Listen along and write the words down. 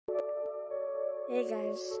Hey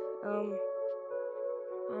guys, I'm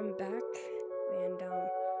back, and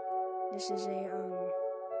this is a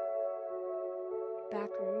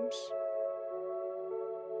backrooms.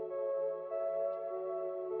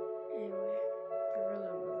 Anyway,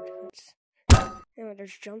 gorilla mode. Anyway,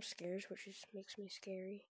 there's jump scares, which makes me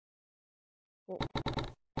scary. Whoa.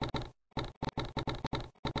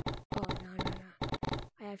 Oh no!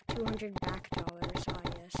 I have 200 back dollars. Ah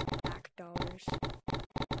yes, back dollars.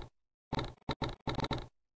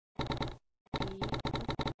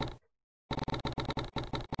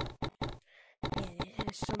 Man, it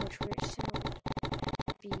has so much weird sound.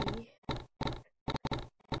 B.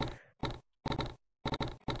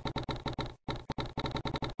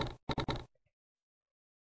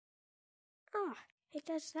 Ah, it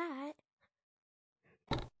does that.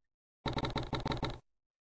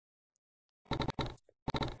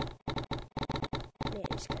 Man,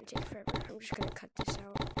 it's gonna take forever. I'm just gonna cut this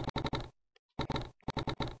out.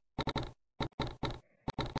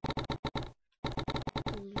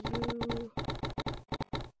 Blue.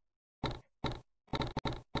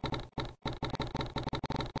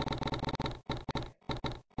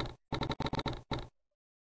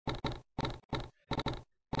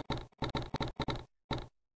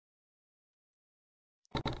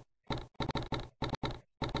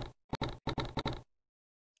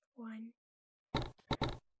 One.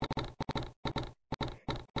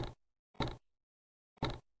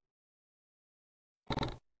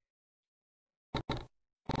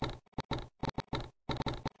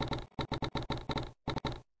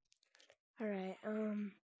 Alright, so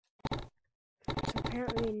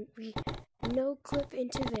apparently we no clip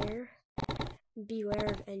into there. Beware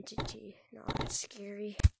of entity. No, that's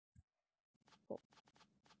scary. Oh.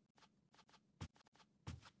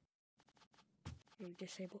 I'm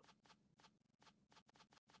disabled.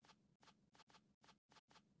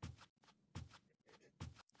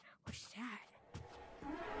 What's that?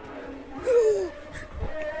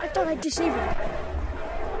 I thought I disabled.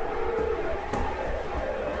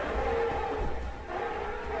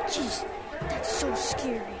 Jeez, that's so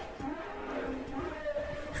scary.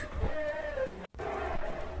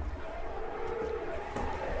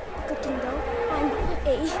 Good thing though, I'm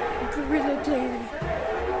a gorilla player.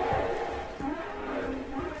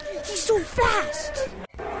 He's so fast!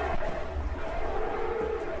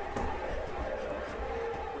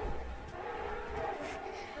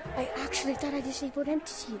 I actually thought I disabled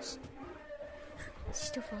entities. Is he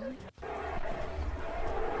still following?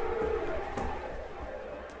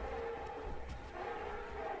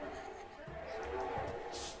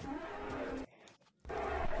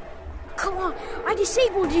 Come on, I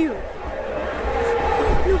disabled you!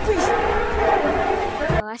 No, please!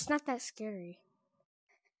 Oh, that's not that scary.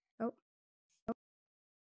 Oh.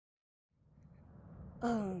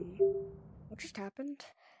 What just happened?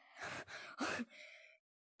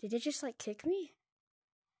 Did it just, kick me?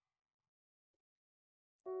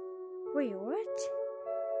 Wait, what?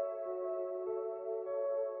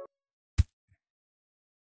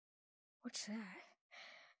 What's that?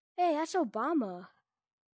 Hey, that's Obama.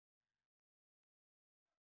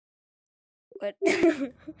 What?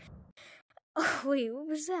 Oh, wait, what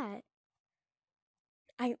was that?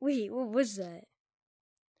 Wait, what was that?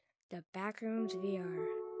 The Backrooms VR.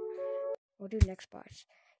 We'll do next boss.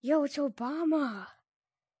 Yo, it's Obama!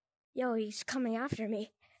 Yo, he's coming after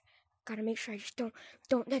me. Gotta make sure I just don't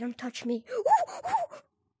let him touch me.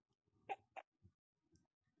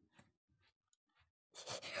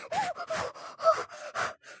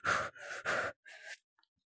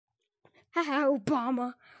 Haha,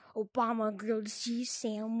 Obama. Obama grilled cheese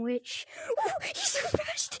sandwich. He's so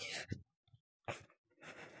fast.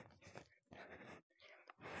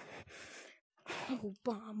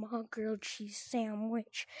 Obama grilled cheese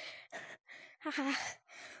sandwich. Haha,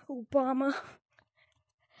 Obama.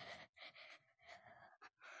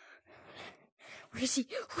 Where is he?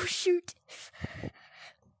 Oh, shoot.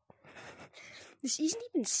 This isn't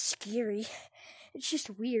even scary. It's just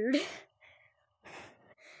weird.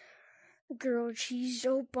 Grilled cheese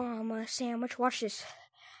Obama sandwich. Watch this.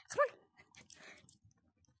 Come on.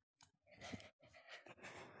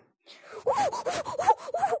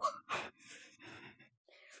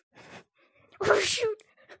 Oh, shoot.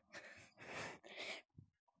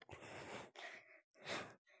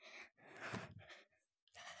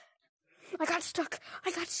 I got stuck.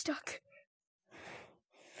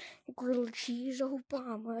 Grilled cheese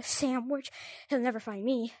Obama sandwich. He'll never find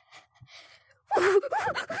me.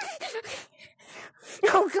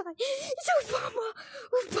 Oh God, it's Obama!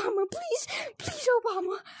 Obama, please,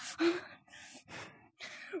 Obama!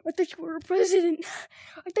 I thought you were a president.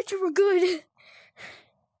 I thought you were good.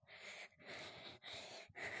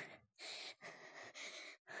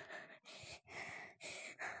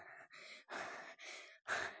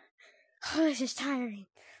 Oh, this is tiring.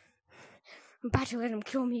 I'm about to let him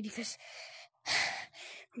kill me because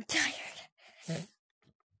I'm tired.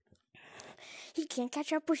 He can't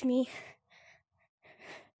catch up with me.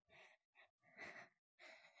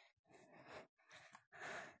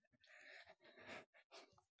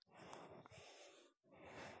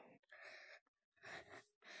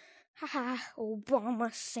 Haha,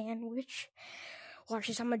 Obama sandwich. Watch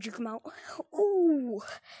this, I'm gonna juke him out. Ooh,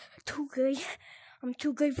 too good. I'm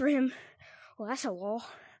too good for him. Well, that's a wall.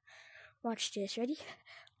 Watch this, ready?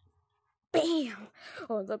 Bam!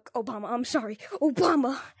 Oh, look, Obama, I'm sorry.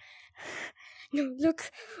 Obama! No,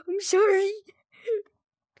 look, I'm sorry.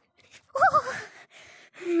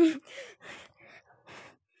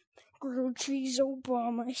 Grilled cheese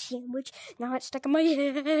Obama sandwich. Now it's stuck in my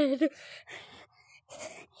head.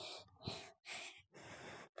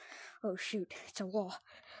 Oh shoot, it's a wall.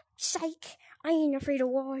 Psych! I ain't afraid of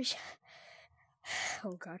walls.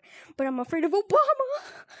 Oh god, but I'm afraid of Obama!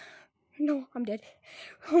 No, I'm dead.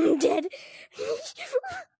 I'm dead.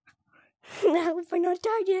 How have I not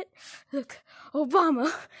died yet? Look,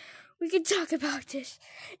 Obama, we can talk about this.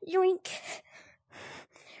 Yoink.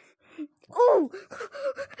 Oh!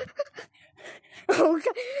 Oh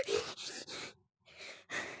god.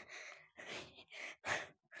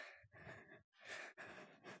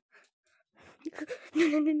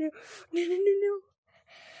 No.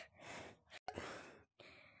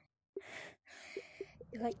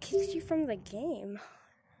 It like kicks you from the game.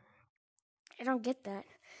 I don't get that.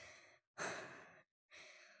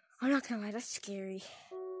 I'm not gonna lie, that's scary.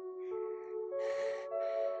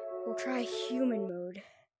 We'll try human mode.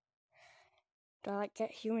 Do I like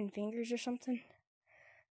get human fingers or something?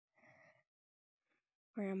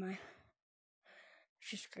 Where am I?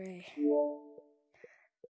 It's just gray.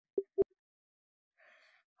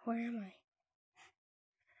 Where am I?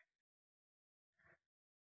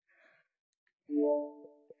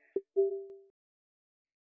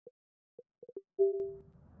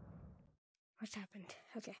 What's happened?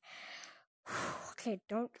 Okay. Okay,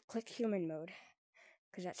 don't click human mode.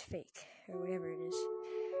 Because that's fake. Or whatever it is.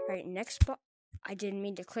 Alright, next spot. I didn't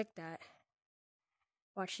mean to click that.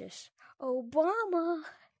 Watch this. Obama!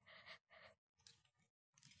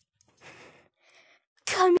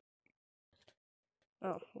 Come.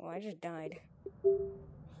 Oh, well, I just died.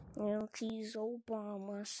 Little cheese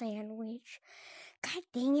Obama sandwich. God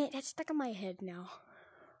dang it, that's stuck in my head now.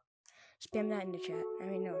 Spam that in the chat. I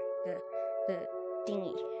mean, no, the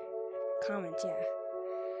thingy. Comments, yeah.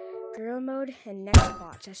 Girl mode and next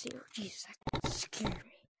bots. I see. Jesus, that scared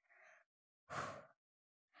me.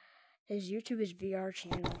 His YouTube is VR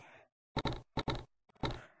channel.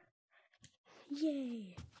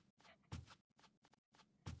 Yay.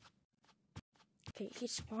 Okay, he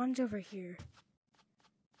spawns over here.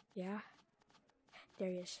 Yeah? There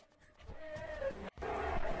he is.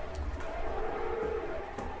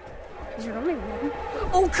 Is there only one?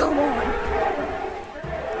 Oh, come on!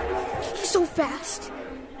 He's so fast!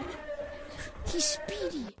 He's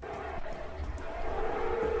speedy!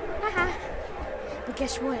 Haha! But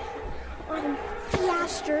guess what? I'm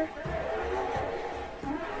faster!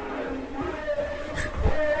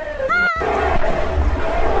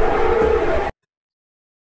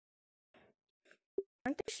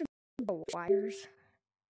 Aren't there some wires?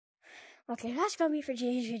 Okay, that's gonna be for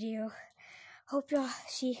today's video. Hope to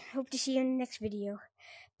see you in the next video.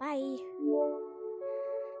 Bye.